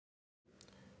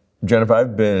Jennifer,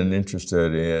 I've been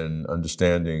interested in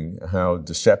understanding how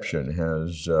deception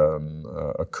has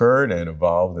occurred and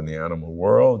evolved in the animal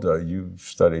world. You've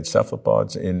studied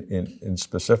cephalopods, in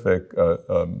specific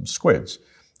squids.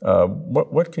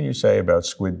 What can you say about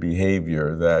squid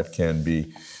behavior that can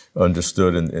be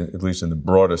understood, at least in the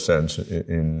broader sense,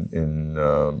 in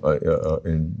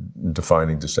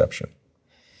defining deception?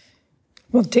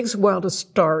 Well, it takes a while to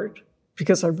start,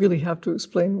 because I really have to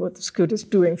explain what the squid is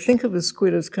doing. Think of a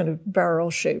squid as kind of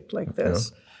barrel-shaped like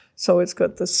this. Yeah. So it's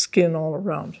got the skin all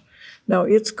around. Now,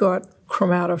 it's got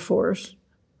chromatophores,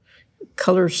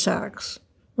 color sacs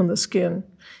on the skin.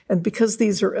 And because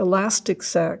these are elastic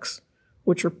sacs,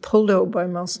 which are pulled out by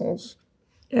muscles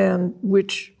and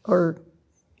which are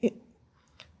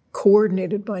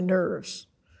coordinated by nerves,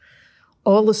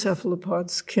 all the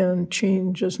cephalopods can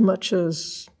change as much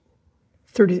as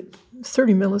 30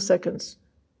 milliseconds,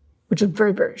 which is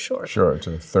very, very short. Sure, it's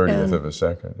a 30th of a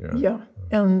second, yeah. Yeah,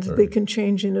 and 30. They can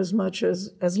change in as much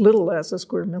as little as a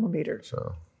square millimeter.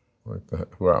 So, like that.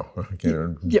 Wow. I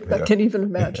can't even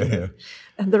imagine it.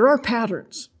 And there are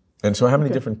patterns. And so how many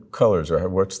different colors, or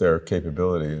what's their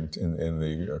capability in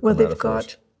the Well, they've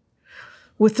got,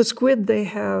 with the squid, they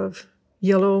have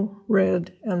yellow,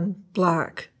 red, and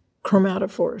black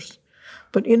chromatophores.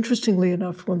 But interestingly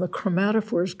enough, when the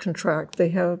chromatophores contract, they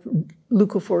have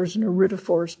leucophores and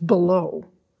iridophores below.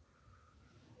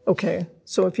 Okay,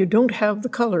 so if you don't have the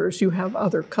colors, you have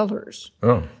other colors.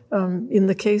 Oh. In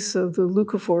the case of the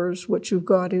leucophores, what you've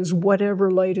got is whatever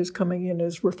light is coming in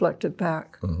is reflected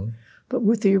back. Mm-hmm. But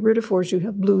with the iridophores, you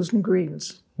have blues and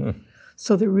greens.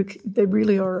 So they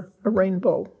really are a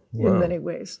rainbow in many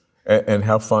ways. And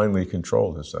how finely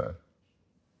controlled is that?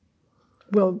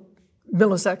 Well,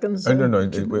 milliseconds.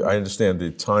 No, I understand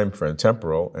the time frame,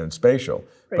 temporal and spatial,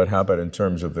 right. But how about in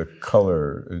terms of the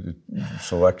color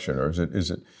selection, or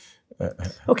is it?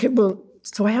 Okay, well,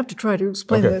 so I have to try to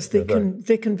explain this. They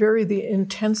can vary the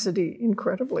intensity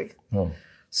incredibly. Oh.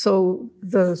 So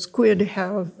the squid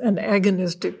have an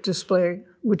agonistic display,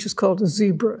 which is called a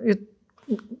zebra.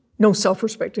 No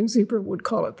self-respecting zebra would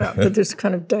call it that, but there's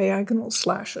kind of diagonal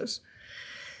slashes.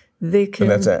 They can,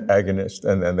 and that's an agonist,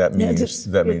 and that means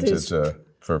it's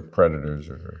for predators,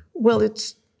 or well,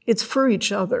 it's for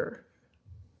each other.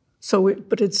 So,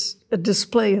 but it's a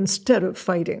display instead of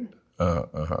fighting.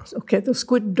 Okay, the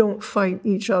squid don't fight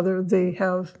each other; they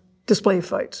have display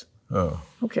fights. Oh,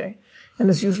 okay, and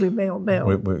it's usually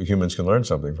male-male. Humans can learn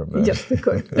something from that. Yes, they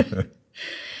could.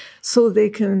 So they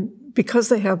can, because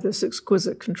they have this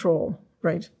exquisite control,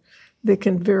 right? They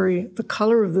can vary the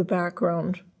color of the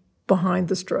background behind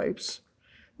the stripes.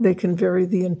 They can vary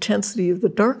the intensity of the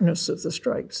darkness of the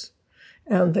stripes.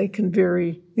 And they can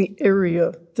vary the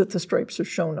area that the stripes are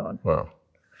shown on. Wow.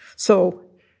 So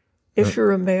if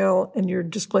you're a male and you're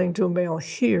displaying to a male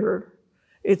here,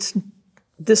 it's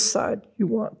this side you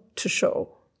want to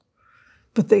show.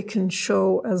 But they can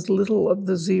show as little of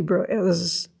the zebra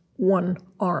as one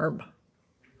arm,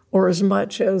 or as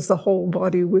much as the whole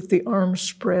body with the arms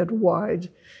spread wide,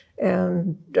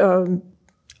 and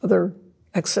other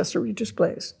accessory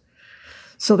displays.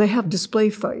 So they have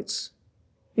display fights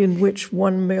in which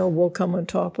one male will come on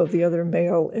top of the other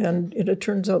male, and it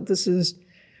turns out this is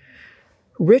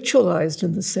ritualized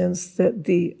in the sense that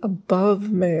the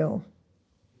above male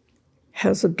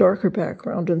has a darker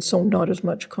background and so not as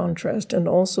much contrast, and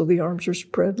also the arms are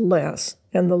spread less,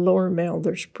 and the lower male,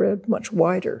 they're spread much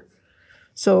wider.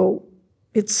 So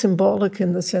it's symbolic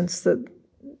in the sense that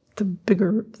the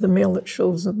bigger the male that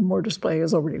shows, the more display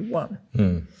is already won.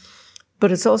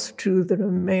 But it's also true that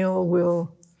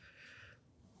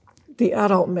the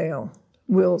adult male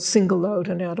will single out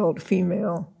an adult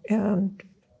female and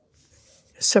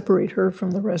separate her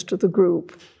from the rest of the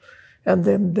group, and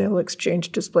then they'll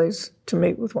exchange displays to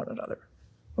mate with one another.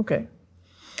 Okay.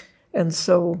 And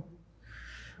so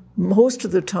most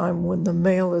of the time when the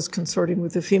male is consorting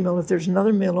with the female, if there's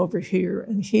another male over here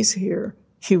and he's here,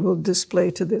 he will display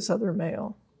to this other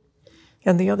male.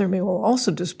 And the other male will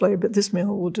also display, but this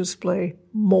male will display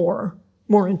more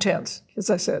intense,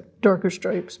 as I said, darker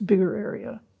stripes, bigger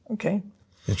area, okay?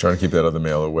 You're trying to keep that other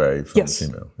male away from the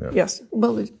female. Yeah. Yes,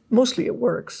 well, mostly it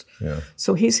works. Yeah.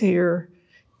 So he's here,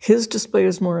 his display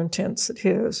is more intense than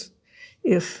his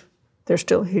if they're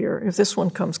still here. If this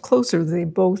one comes closer, they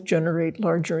both generate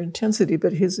larger intensity,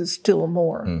 but his is still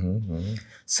more.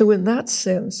 So in that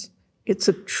sense, it's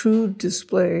a true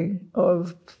display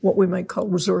of what we might call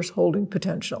resource holding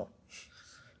potential.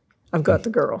 I've got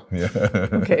the girl. Yeah.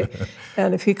 Okay.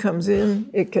 And if he comes in,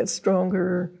 it gets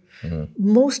stronger.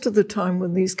 Most of the time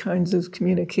when these kinds of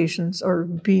communications are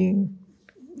being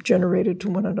generated to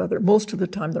one another, most of the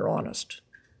time they're honest.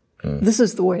 This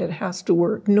is the way it has to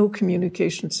work. No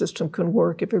communication system can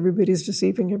work if everybody's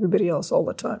deceiving everybody else all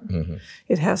the time.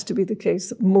 It has to be the case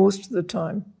that most of the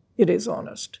time it is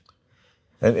honest.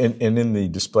 And in the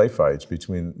display fights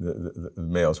between the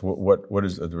males, what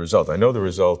is the result? I know the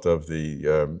result of the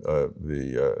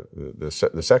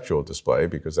sexual display,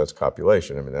 because that's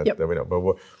copulation. I mean, that we know. But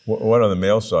what on the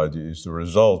male side is the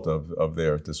result of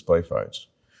their display fights?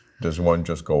 Does one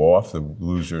just go off? The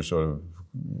loser sort of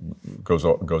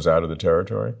goes out of the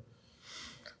territory?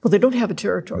 Well, they don't have a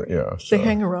territory. Yeah, so. They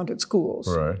hang around at schools.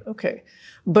 Right. Okay.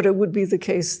 But it would be the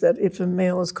case that if a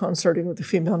male is consorting with a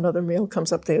female, another male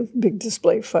comes up, they have a big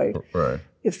display fight. Right.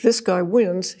 If this guy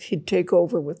wins, he'd take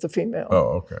over with the female.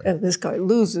 Oh, okay. And if this guy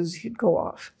loses, he'd go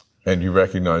off. And you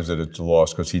recognize that it's a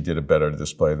loss because he did a better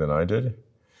display than I did?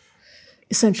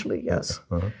 Essentially, yes.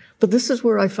 Uh-huh. But this is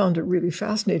where I found it really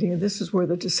fascinating, and this is where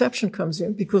the deception comes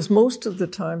in, because most of the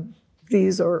time,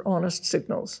 these are honest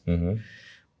signals.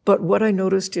 But what I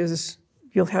noticed is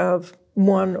you'll have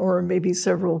one or maybe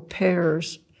several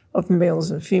pairs of males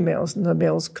and females, and the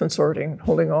males consorting,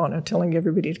 holding on and telling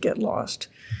everybody to get lost.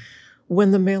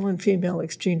 When the male and female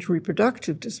exchange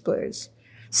reproductive displays,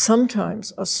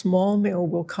 sometimes a small male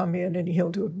will come in and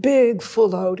he'll do a big,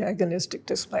 full-out agonistic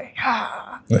display.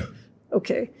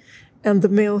 Okay. And the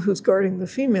male who's guarding the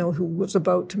female who was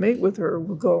about to mate with her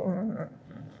will go,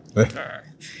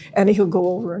 and he'll go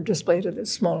over and display to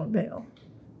this smaller male.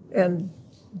 And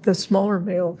the smaller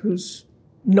male who's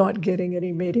not getting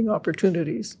any mating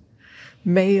opportunities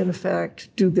may, in fact,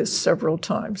 do this several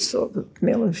times. So the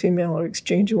male and female are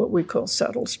exchanging what we call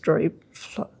saddle stripe,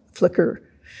 flicker,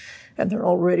 and they're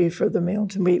all ready for the male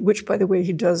to mate, which, by the way,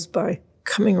 he does by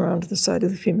coming around to the side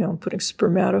of the female and putting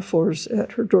spermatophores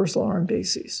at her dorsal arm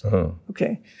bases.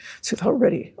 Okay, so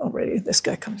already, this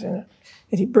guy comes in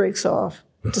and he breaks off,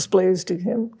 displays to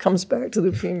him, comes back to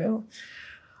the female.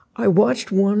 I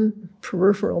watched one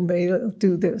peripheral male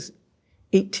do this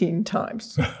 18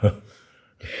 times.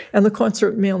 And the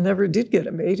consort male never did get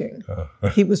a mating.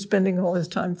 He was spending all his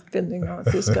time fending off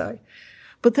this guy.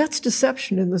 But that's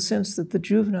deception in the sense that the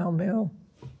juvenile male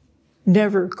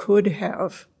never could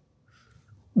have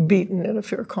beaten in a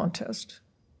fair contest.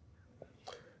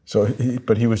 So,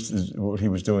 what he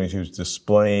was doing is he was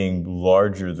displaying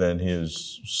larger than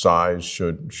his size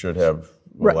should have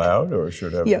allowed, or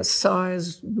should have. Yes,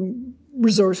 size,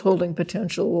 resource holding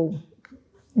potential,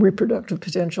 reproductive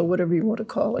potential, whatever you want to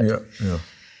call it. Yeah.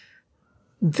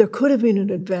 There could have been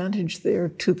an advantage there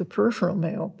to the peripheral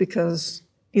male, because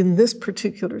in this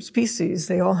particular species,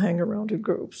 they all hang around in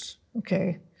groups,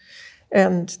 okay?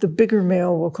 And the bigger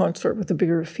male will consort with the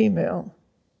bigger female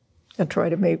and try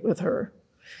to mate with her.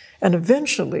 And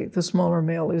eventually, the smaller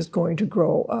male is going to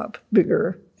grow up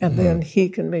bigger, and then he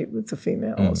can mate with the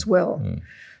female as well.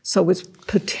 So it's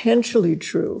potentially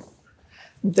true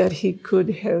that he could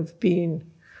have been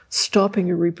stopping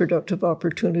a reproductive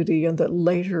opportunity, and that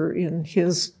later in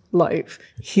his life,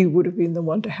 he would have been the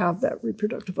one to have that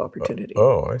reproductive opportunity.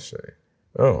 Oh, I see.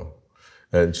 Oh.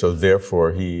 And so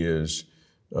therefore he is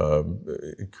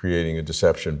creating a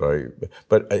deception by,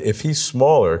 but if he's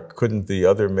smaller, couldn't the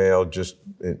other male just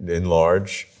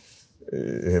enlarge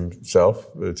himself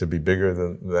to be bigger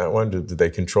than that one? Did they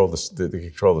control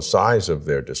the size of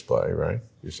their display, right?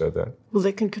 You said that? Well,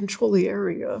 they can control the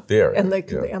area. The area. And they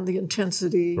can, and the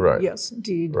intensity. Right. Yes,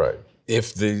 indeed. Right.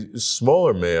 If the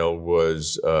smaller male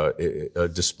was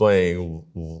displaying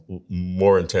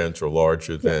more intense or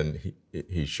larger than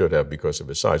he should have because of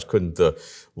his size, couldn't the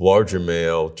larger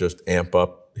male just amp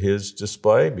up his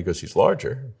display because he's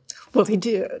larger? Well, he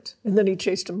did, and then he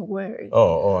chased him away.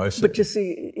 Oh, I see. But you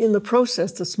see, in the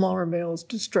process, the smaller male is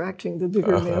distracting the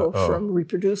bigger male from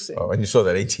reproducing. Oh, and you saw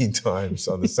that 18 times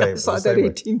on the same. I saw that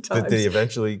 18 times. Did he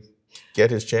eventually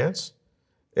get his chance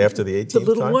after the 18th time? The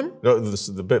little one? No,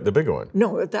 the bigger one.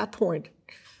 No, at that point.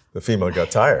 The female got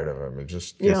tired of him and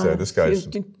just said, this guy's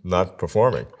not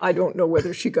performing. I don't know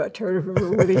whether she got tired of him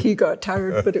or whether he got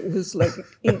tired, but it was like,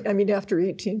 after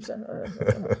 18,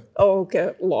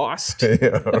 get lost.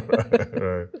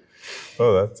 Right.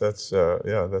 Oh, that's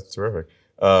terrific.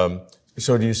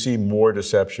 So do you see more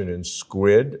deception in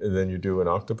squid than you do in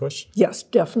octopus? Yes,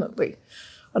 definitely.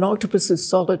 An octopus is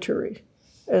solitary.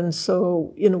 And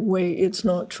so, in a way, it's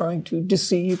not trying to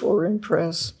deceive or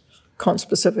impress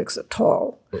conspecifics at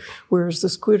all, whereas the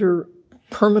squid are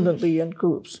permanently in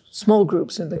groups, small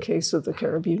groups in the case of the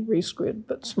Caribbean reef squid,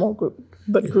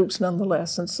 but groups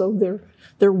nonetheless. And so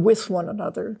they're with one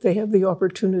another. They have the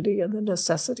opportunity and the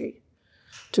necessity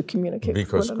to communicate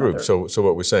because with one group. another. So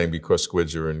what we're saying, because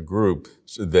squids are in group,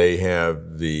 so they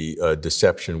have the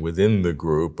deception within the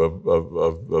group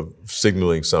of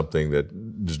signaling something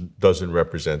that doesn't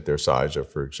represent their size, or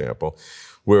for example,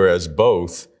 whereas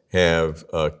both have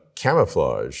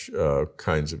camouflage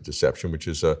kinds of deception, which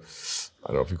is I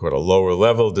don't know if you call it a lower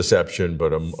level deception,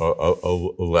 but a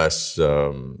less.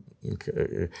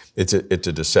 It's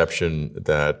a deception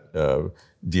that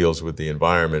deals with the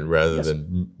environment rather Yes.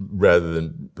 than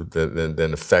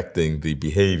affecting the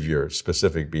behavior,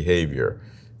 specific behavior,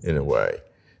 in a way.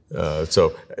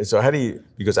 So how do you?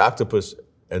 Because octopus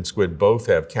and squid both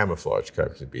have camouflage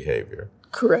types of behavior.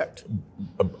 Correct.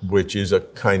 Which is a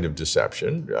kind of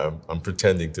deception. I'm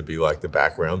pretending to be like the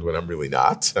background when I'm really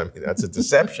not. I mean, that's a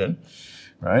deception,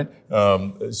 right?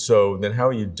 So then how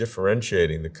are you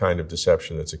differentiating the kind of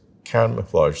deception that's a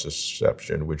camouflage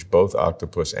deception, which both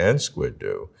octopus and squid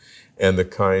do, and the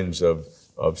kinds of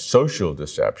social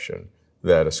deception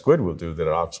that a squid will do that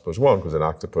an octopus won't, because an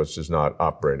octopus is not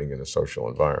operating in a social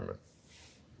environment?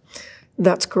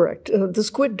 That's correct. The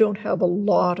squid don't have a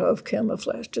lot of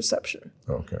camouflage deception.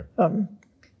 Okay.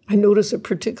 I notice it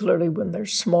particularly when they're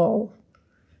small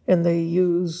and they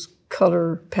use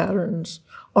color patterns,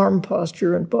 arm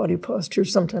posture and body posture.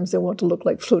 Sometimes they want to look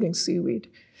like floating seaweed.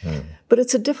 But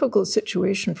it's a difficult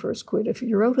situation for a squid. If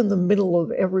you're out in the middle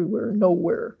of everywhere,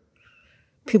 nowhere,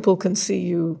 people can see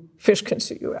you, fish can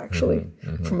see you actually,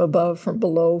 from above, from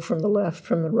below, from the left,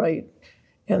 from the right.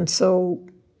 And so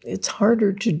it's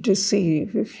harder to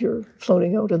deceive if you're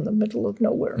floating out in the middle of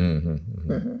nowhere.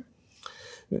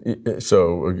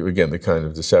 So again, the kind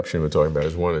of deception we're talking about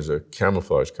is one is a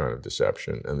camouflage kind of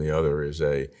deception, and the other is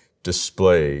a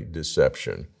display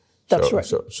deception. That's right.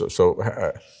 So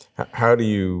how do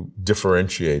you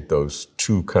differentiate those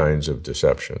two kinds of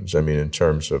deceptions? I mean, in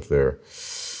terms of the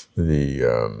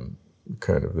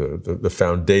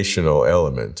foundational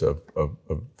element of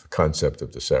the concept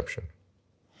of deception.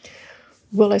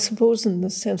 Well, I suppose in the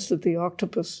sense that the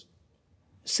octopus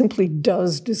simply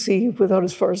does deceive without,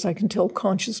 as far as I can tell,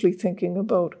 consciously thinking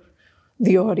about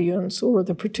the audience or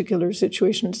the particular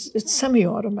situation. It's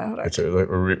semi-automatic. It's a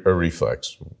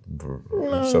reflex.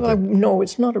 No,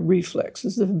 it's not a reflex.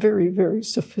 It's a very, very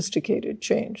sophisticated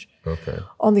change. Okay.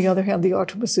 On the other hand, the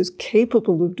octopus is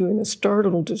capable of doing the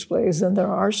startle displays, and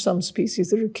there are some species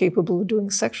that are capable of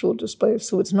doing sexual displays.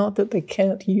 So it's not that they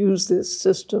can't use this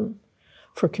system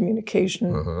for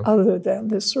communication other than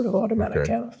this sort of automatic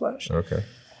camouflage. Okay.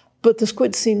 But the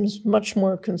squid seems much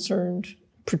more concerned,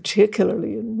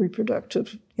 particularly in the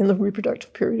reproductive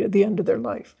period at the end of their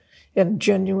life, and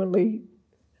genuinely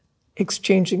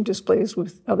exchanging displays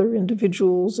with other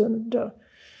individuals and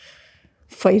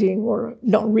fighting, or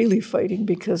not really fighting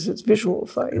because it's visual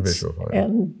fights,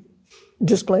 and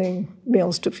displaying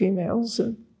males to females.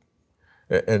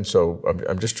 And so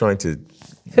I'm just trying to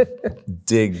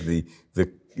dig the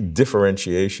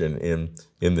differentiation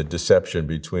in the deception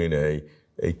between a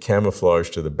camouflage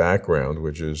to the background,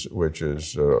 which is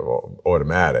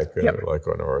automatic, like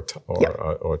on our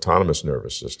autonomous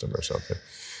nervous system or something,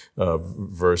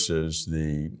 versus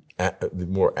the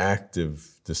more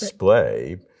active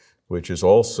display, which is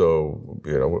also,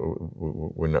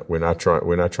 we're not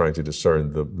trying to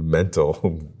discern the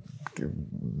mental.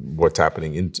 What's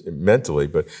happening mentally,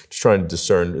 but just trying to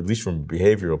discern, at least from a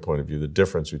behavioral point of view, the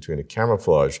difference between a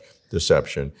camouflage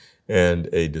deception and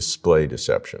a display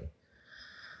deception.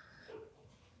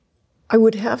 I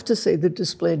would have to say the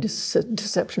display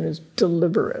deception is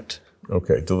deliberate.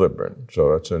 Okay, deliberate.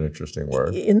 So that's an interesting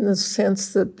word. In the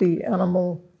sense that the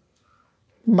animal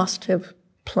must have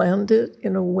planned it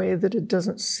in a way that it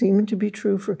doesn't seem to be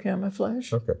true for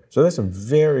camouflage. Okay, so that's a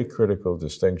very critical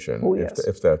distinction. Oh, yes.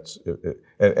 If that's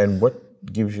and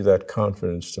what gives you that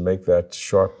confidence to make that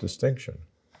sharp distinction?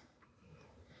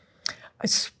 I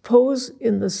suppose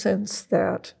in the sense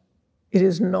that it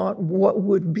is not what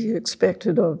would be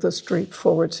expected of the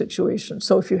straightforward situation.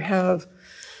 So if you have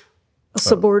a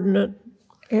subordinate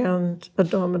and a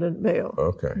dominant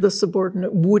male, the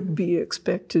subordinate would be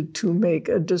expected to make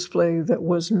a display that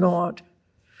was not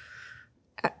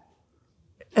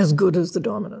as good as the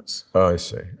dominance. Oh, I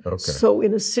see. Okay. So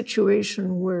in a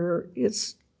situation where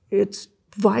it's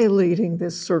violating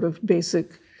this sort of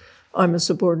basic, I'm a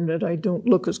subordinate, I don't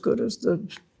look as good as the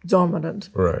dominant,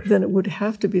 then it would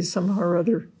have to be somehow or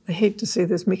other, I hate to say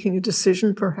this, making a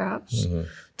decision perhaps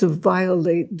to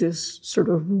violate this sort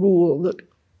of rule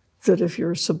that if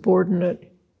you're a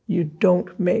subordinate, you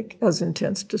don't make as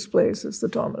intense displays as the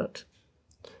dominant.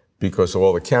 because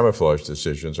all the camouflage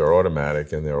decisions are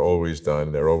automatic and they're always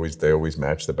done. They always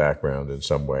match the background in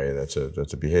some way. That's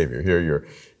a behavior. Here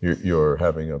you're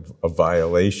having a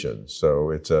violation. So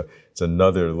it's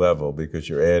another level because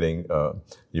you're adding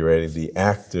the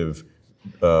active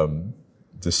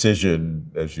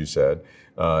decision, as you said.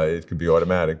 It could be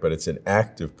automatic, but it's an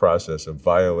active process of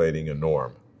violating a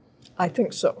norm. I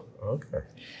think so. Okay.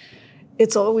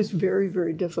 It's always very,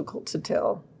 very difficult to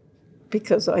tell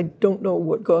because I don't know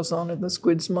what goes on in the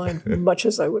squid's mind, much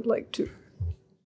as I would like to.